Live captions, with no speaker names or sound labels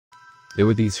There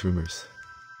were these rumors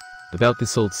about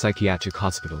this old psychiatric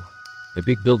hospital, a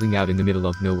big building out in the middle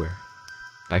of nowhere.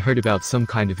 I heard about some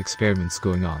kind of experiments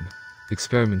going on,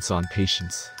 experiments on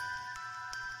patients.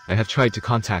 I have tried to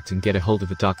contact and get a hold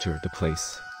of a doctor at the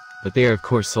place, but they are of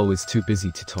course always too busy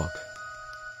to talk.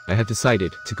 I have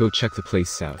decided to go check the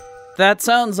place out. That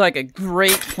sounds like a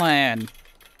great plan.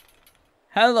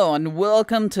 Hello and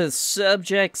welcome to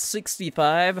Subject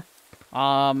 65.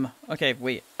 Okay,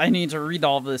 wait, I need to read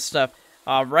all this stuff.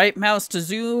 Right mouse to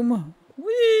zoom.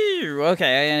 Woo!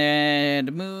 Okay,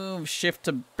 and move, shift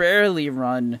to barely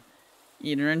run.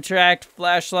 Either interact,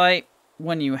 flashlight,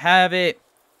 when you have it.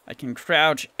 I can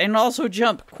crouch and also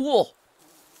jump. Cool.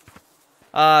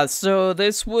 So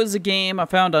this was a game I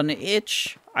found on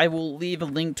itch. I will leave a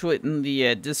link to it in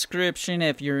the description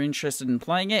if you're interested in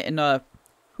playing it. And,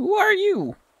 who are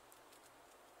you?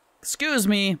 Excuse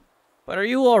me, but are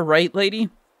you alright, lady?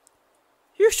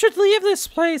 You should leave this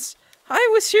place. I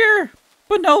was here,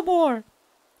 but no more.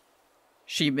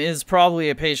 She is probably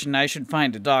a patient. I should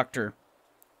find a doctor.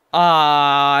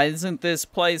 Isn't this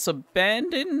place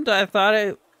abandoned? I thought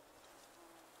it...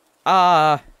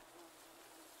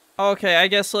 Okay, I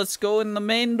guess let's go in the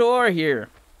main door here.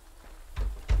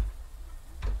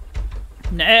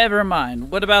 Never mind.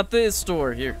 What about this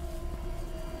door here?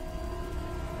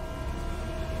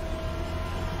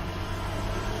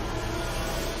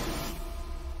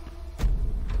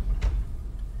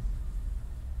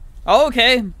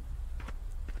 Okay.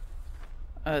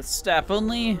 Staff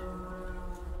only.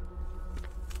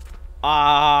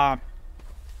 Oh,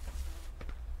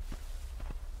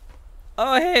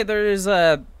 hey, there's,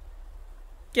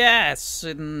 gas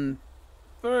and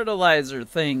fertilizer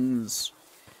things.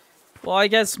 Well, I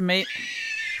guess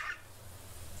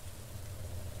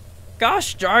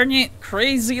gosh darn it,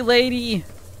 crazy lady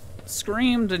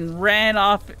screamed and ran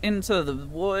off into the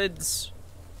woods.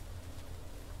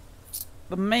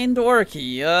 The main door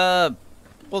key, well,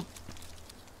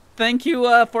 thank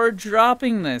you, for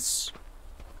dropping this.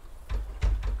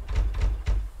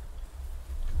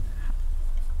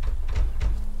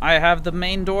 I have the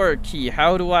main door key.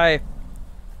 How do I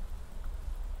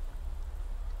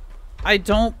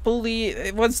don't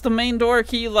believe... What's the main door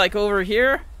key, like, over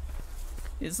here?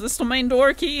 Is this the main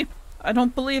door key? I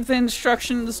don't believe the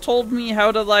instructions told me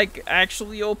how to, like,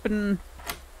 actually open...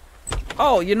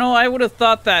 Oh, you know, I would have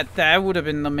thought that that would have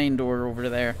been the main door over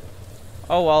there.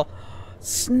 Oh, well.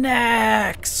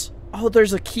 Snacks! Oh,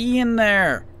 there's a key in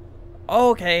there.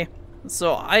 Okay.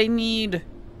 So, I need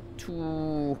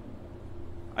to...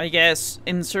 I guess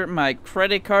insert my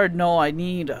credit card. No, I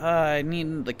need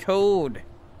the code.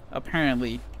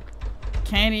 Apparently,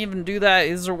 can't even do that.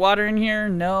 Is there water in here?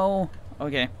 No.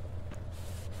 Okay.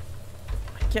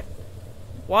 I can't.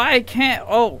 Why can't?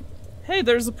 Oh, hey,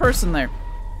 there's a person there.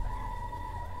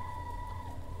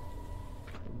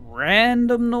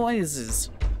 Random noises.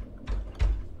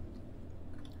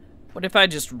 What if I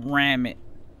just ram it?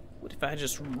 What if I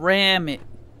just ram it?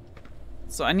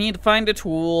 So I need to find a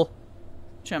tool,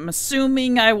 which I'm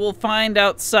assuming I will find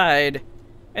outside.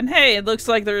 And hey, it looks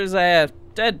like there's a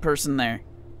dead person there.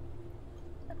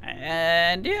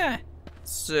 And yeah,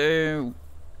 so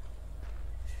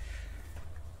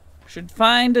should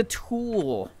find a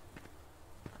tool.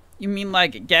 You mean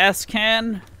like a gas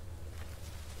can?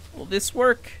 Will this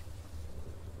work?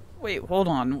 Wait, hold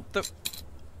on.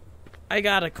 I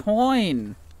got a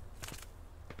coin.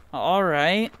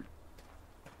 Alright.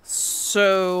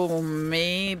 So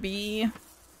maybe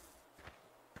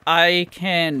I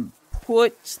can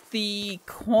put the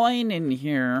coin in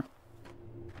here.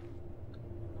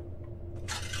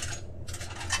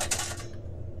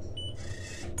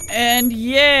 And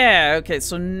yeah, okay,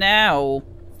 so now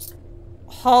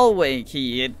hallway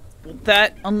key.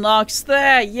 That unlocks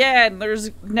that. Yeah, and there's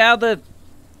now the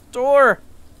door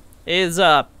is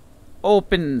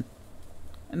open.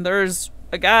 And there's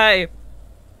a guy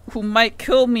who might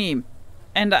kill me,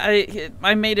 and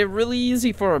I made it really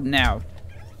easy for him now.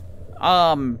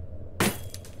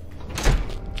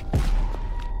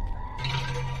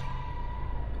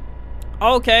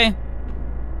 Okay.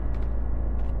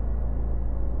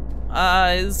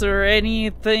 Is there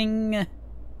anything,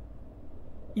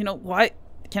 you know, why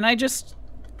can I just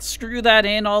screw that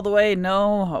in all the way?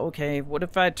 No. Okay, what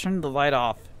if I turn the light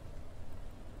off?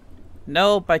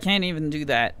 Nope, I can't even do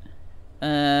that.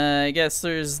 I guess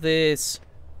there's this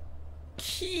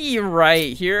key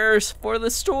right here for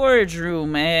the storage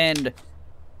room and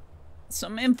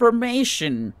some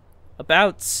information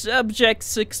about Subject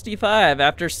 65.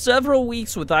 After several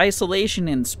weeks with isolation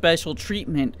and special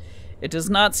treatment, it does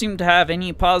not seem to have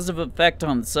any positive effect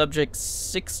on Subject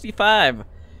 65.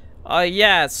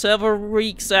 Yeah, several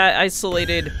weeks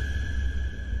isolated.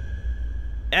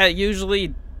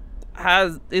 Usually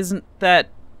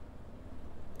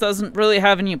doesn't really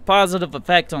have any positive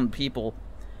effect on people.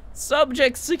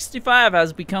 Subject 65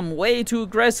 has become way too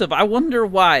aggressive. I wonder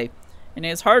why. And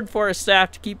it's hard for our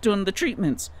staff to keep doing the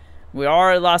treatments. We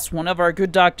already lost one of our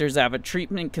good doctors to have a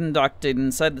treatment conducted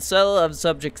inside the cell of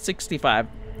Subject 65.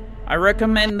 I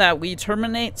recommend that we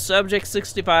terminate Subject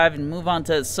 65 and move on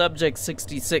to Subject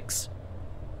 66.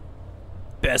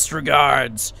 Best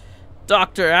regards,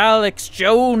 Dr. Alex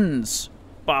Jones.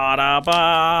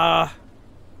 Ba-da-ba.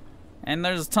 And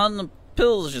there's a ton of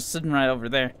pills just sitting right over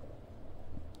there.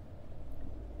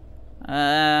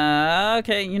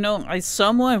 Okay, you know, I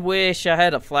somewhat wish I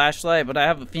had a flashlight, but I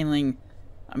have a feeling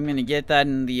I'm gonna get that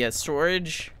in the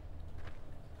storage.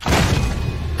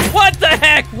 What the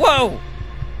heck? Whoa!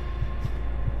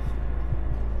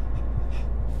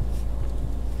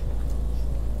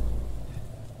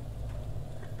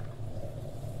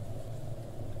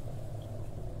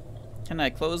 Can I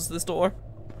close this door?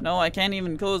 No, I can't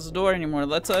even close the door anymore.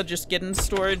 Let's just get into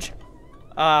storage.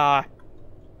 That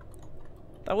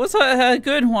was a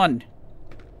good one.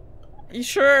 You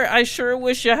sure? I sure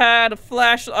wish I had a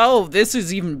flash. Oh, this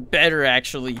is even better,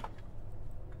 actually.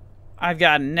 I've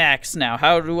got an axe now.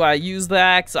 How do I use the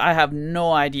axe? I have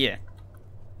no idea.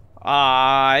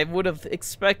 I would have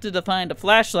expected to find a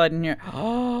flashlight in here.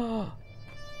 Oh,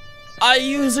 I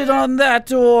use it on that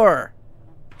door.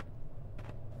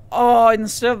 Oh,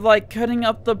 instead of like cutting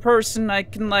up the person, I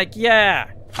can like, yeah.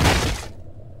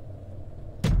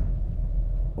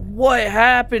 What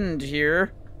happened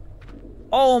here?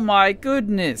 Oh my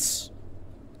goodness.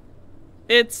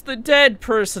 It's the dead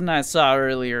person I saw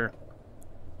earlier.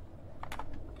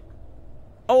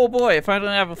 Oh boy, I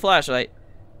finally have a flashlight.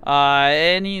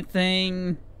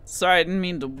 Anything... Sorry, I didn't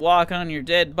mean to walk on your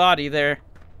dead body there.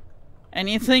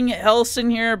 Anything else in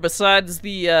here besides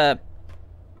the,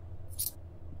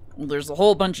 Well, there's a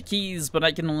whole bunch of keys, but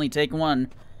I can only take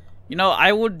one. You know,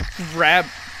 I would grab...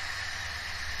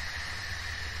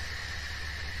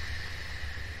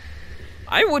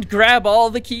 all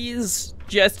the keys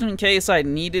just in case I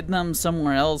needed them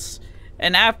somewhere else.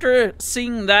 And after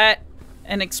seeing that,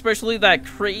 and especially that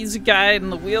crazy guy in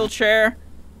the wheelchair,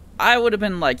 I would have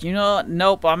been like, you know what?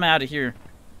 Nope, I'm out of here.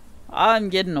 I'm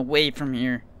getting away from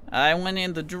here. I went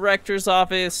in the director's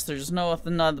office. There's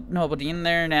nobody in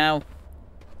there now.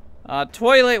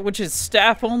 Toilet, which is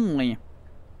staff only.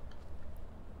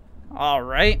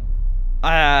 Alright.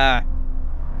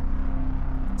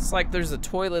 It's like there's a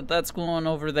toilet that's going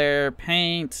over there.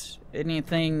 Paint.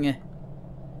 Anything.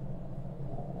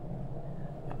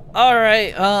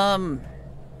 Alright,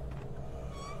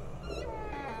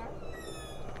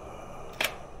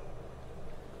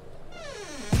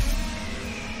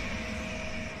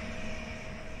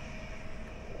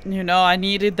 you know, I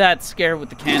needed that scare with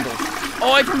the candle.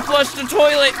 Oh, I can flush the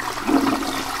toilet!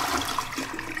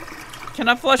 Can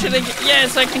I flush it again?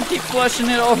 Yes, I can keep flushing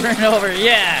it over and over.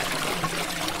 Yeah!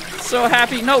 So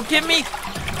happy. No, give me...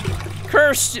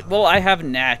 Cursed... Well, I have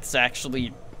an axe,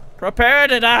 actually. Prepare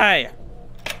to die!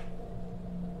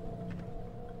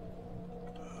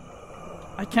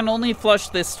 I can only flush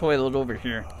this toilet over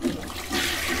here.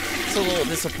 It's a little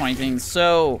disappointing.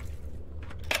 So...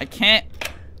 I can't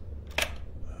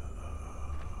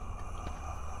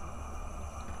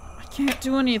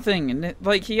do anything, and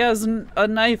like he has a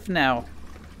knife now.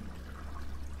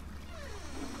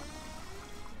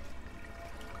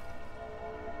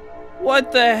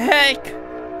 What the heck?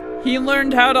 He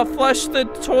learned how to flush the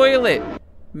toilet.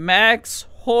 Max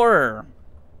horror.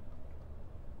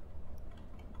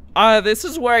 This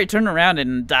is where I turn around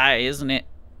and die, isn't it?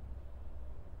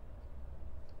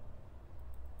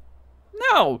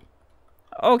 No.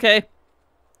 Okay.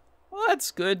 Well,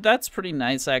 that's good. That's pretty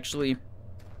nice, actually.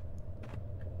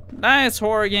 Nice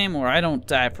horror game where I don't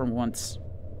die for once.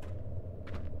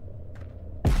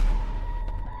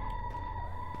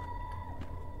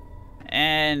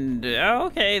 And,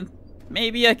 okay.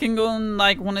 Maybe I can go in,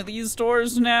 like, one of these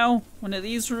doors now? One of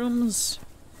these rooms?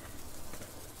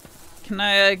 Can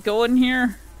I go in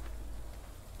here?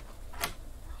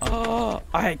 Oh,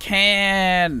 I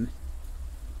can!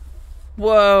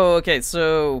 Whoa, okay,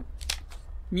 so...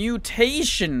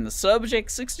 Mutation. Subject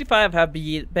 65 have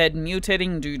been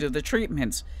mutating due to the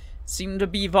treatments. Seem to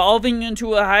be evolving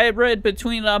into a hybrid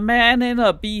between a man and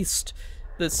a beast.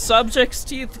 The subject's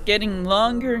teeth getting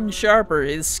longer and sharper.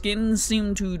 His skin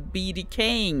seemed to be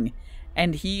decaying.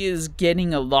 And he is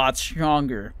getting a lot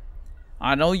stronger.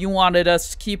 I know you wanted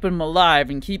us to keep him alive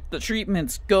and keep the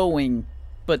treatments going.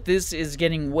 But this is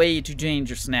getting way too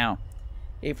dangerous now.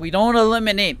 If we don't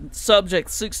eliminate Subject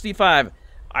 65,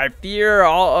 I fear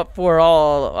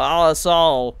all us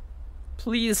all.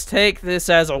 Please take this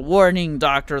as a warning,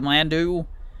 Dr. Landu.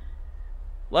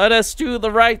 Let us do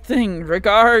the right thing.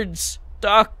 Regards,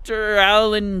 Dr.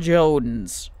 Alan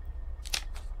Jones.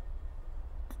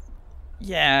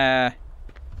 Yeah.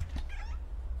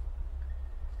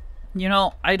 You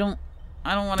know, I don't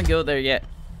want to go there yet.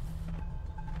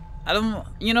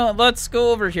 You know, let's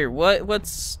go over here.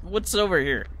 What's over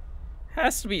here?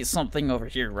 Has to be something over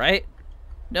here, right?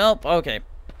 Nope, okay.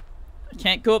 I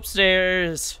can't go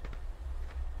upstairs.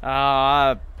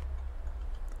 Oh,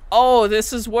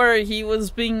 this is where he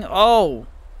was being, oh.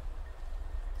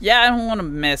 Yeah, I don't want to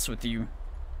mess with you.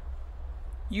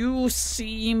 You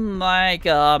seem like,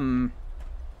 you're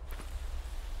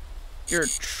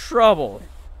trouble.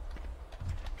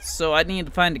 So I need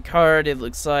to find a card, it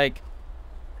looks like.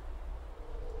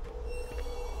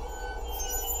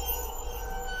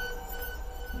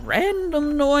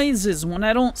 Random noises when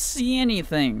I don't see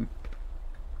anything.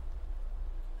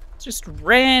 Just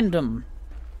random.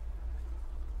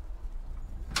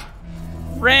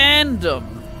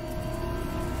 Random.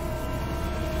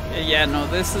 Yeah, no,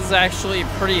 this is actually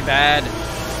pretty bad.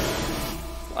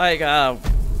 Like,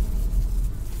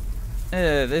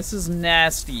 this is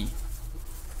nasty.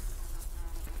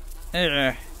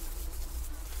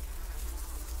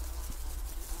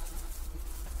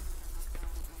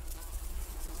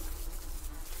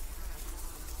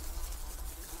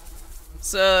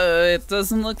 So, it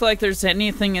doesn't look like there's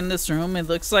anything in this room. It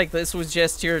looks like this was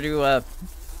just here to,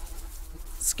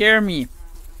 scare me.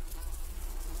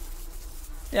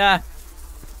 Yeah.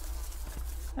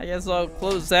 I guess I'll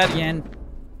close that again.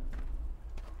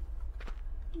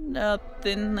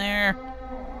 Nothing there.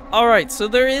 Alright, so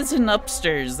there is an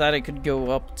upstairs that I could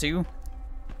go up to.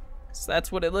 So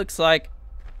that's what it looks like.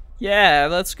 Yeah,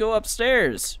 let's go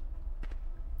upstairs.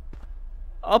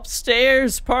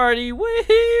 Upstairs party,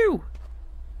 woohoo!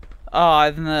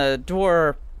 And the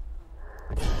door.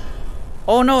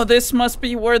 Oh no, this must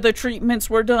be where the treatments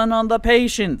were done on the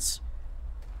patients.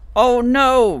 Oh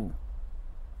no!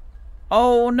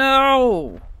 Oh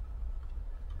no!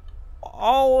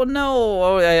 Oh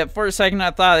no! Oh, for a second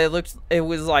I thought it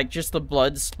was like just the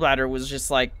blood splatter was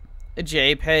just like a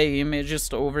JPEG image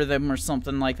just over them or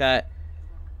something like that.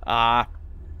 Oh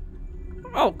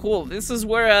cool, this is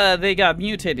where they got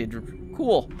mutated.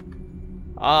 Cool.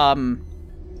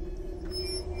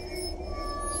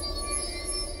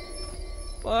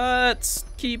 Let's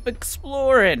keep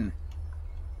exploring.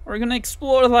 We're gonna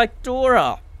explore like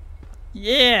Dora.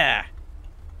 Yeah.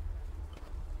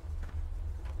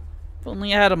 If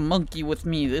only I had a monkey with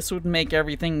me, this would make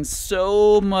everything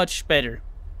so much better.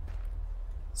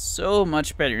 So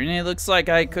much better. And it looks like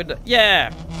I could,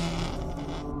 yeah.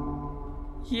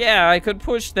 Yeah, I could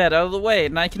push that out of the way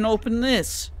and I can open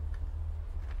this.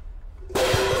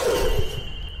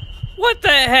 What the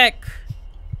heck?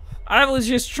 I was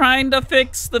just trying to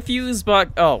fix the fuse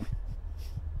box. Oh.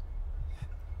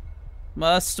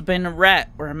 Must have been a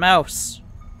rat or a mouse.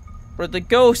 Or the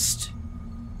ghost.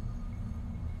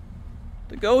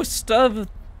 The ghost of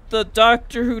the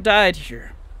doctor who died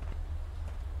here.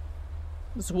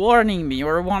 Was warning me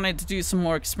or wanted to do some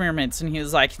more experiments, and he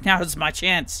was like, now's my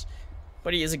chance.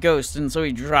 But he is a ghost, and so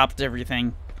he dropped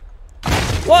everything.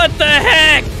 What the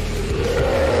heck?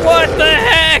 What the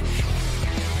heck?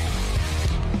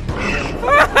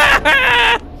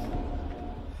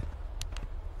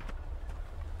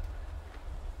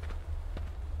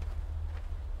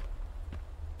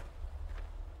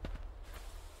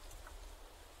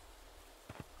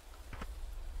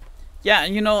 Yeah,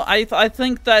 you know, I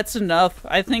think that's enough.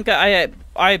 I think yeah,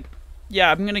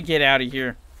 I'm gonna get out of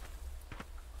here.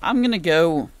 I'm gonna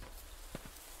go.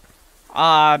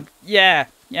 Yeah,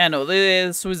 no,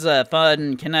 this was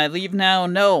fun. Can I leave now?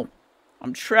 No,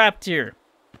 I'm trapped here.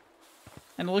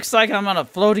 And it looks like I'm on a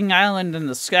floating island in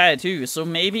the sky too, so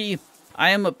maybe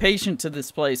I am a patient to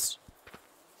this place.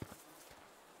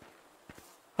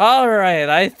 Alright,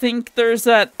 I think there's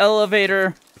that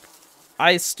elevator.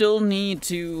 I still need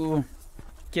to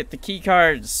get the key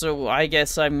cards, so I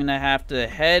guess I'm gonna have to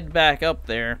head back up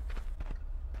there.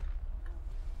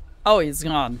 Oh, he's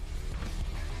gone.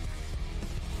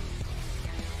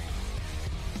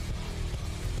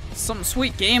 Some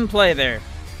sweet gameplay there.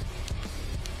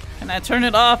 Can I turn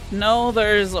it off? No,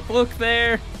 there's a book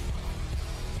there.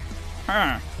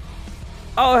 Huh.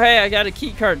 Oh, hey, I got a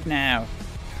key card now.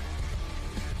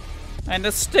 And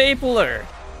a stapler.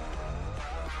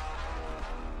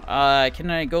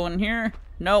 Can I go in here?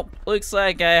 Nope. Looks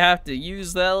like I have to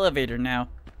use the elevator now.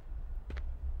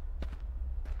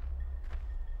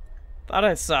 Thought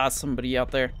I saw somebody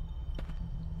out there.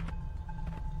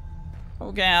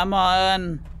 Okay, I'm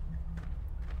on.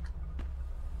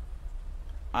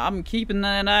 I'm keeping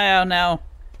an eye out now.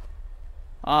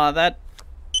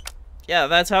 Yeah,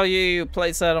 that's how you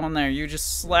place that on there. You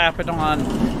just slap it on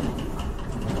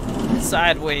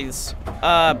sideways.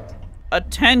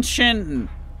 Attention!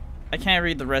 I can't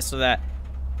read the rest of that.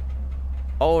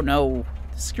 Oh no,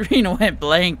 the screen went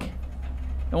blank.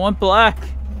 It went black.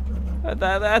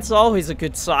 That's always a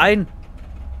good sign.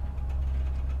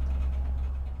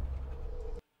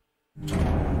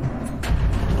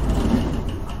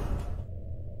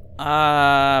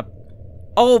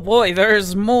 Oh boy,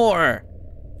 there's more.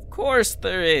 Of course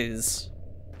there is.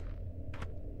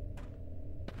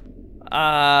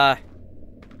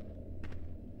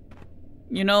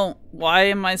 You know, why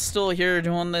am I still here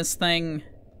doing this thing?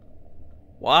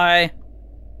 Why?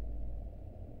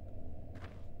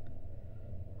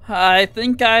 I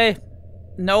think I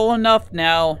know enough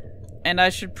now, and I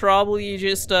should probably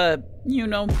just, you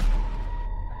know,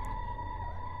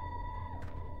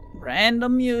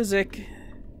 random music.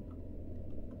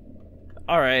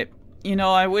 Alright, you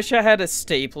know, I wish I had a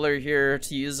stapler here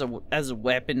to use as a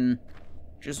weapon.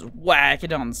 Just whack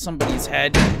it on somebody's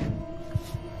head.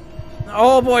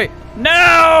 Oh boy,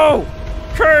 no!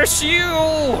 Curse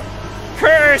you!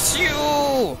 Curse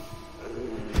you!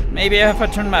 Maybe if I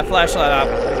turn my flashlight off.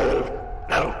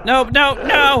 No, no,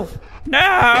 no!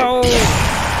 No!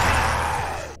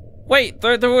 Wait,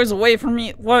 there was a way for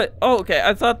me. What? Oh, okay.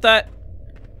 I thought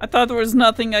there was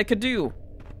nothing I could do.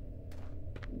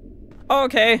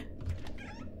 Okay.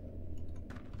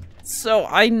 So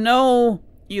I know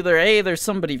either A, there's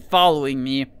somebody following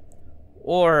me,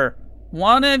 or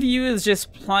one of you is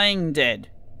just playing dead.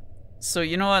 So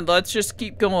you know what? Let's just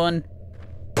keep going.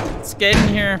 Let's get in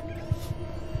here.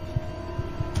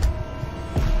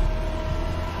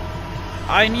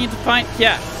 I need to find,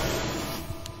 yeah.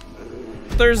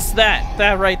 There's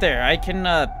that right there. I can,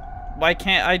 why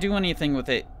can't I do anything with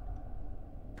it?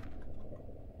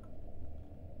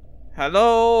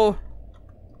 Hello?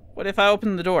 What if I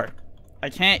open the door? I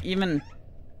can't even.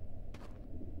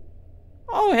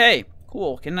 Oh, hey.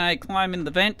 Cool. Can I climb in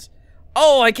the vent?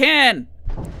 Oh, I can!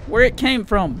 Where it came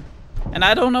from. And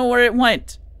I don't know where it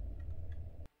went.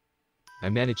 I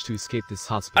managed to escape this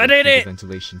hospital I did through it! the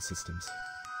ventilation systems.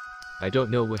 I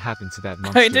don't know what happened to that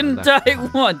monster I didn't left die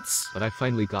behind, once. but I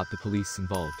finally got the police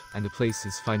involved, and the place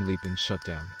has finally been shut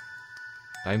down.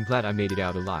 I'm glad I made it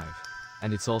out alive,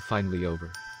 and it's all finally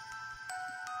over.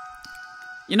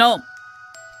 You know,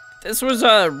 this was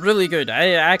really good.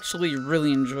 I actually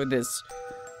really enjoyed this.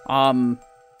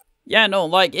 Yeah, no,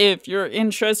 like, if you're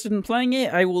interested in playing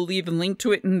it, I will leave a link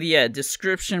to it in the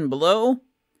description below.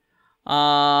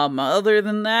 Other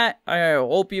than that, I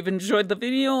hope you've enjoyed the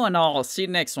video, and I'll see you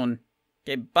next one.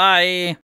 Okay, bye!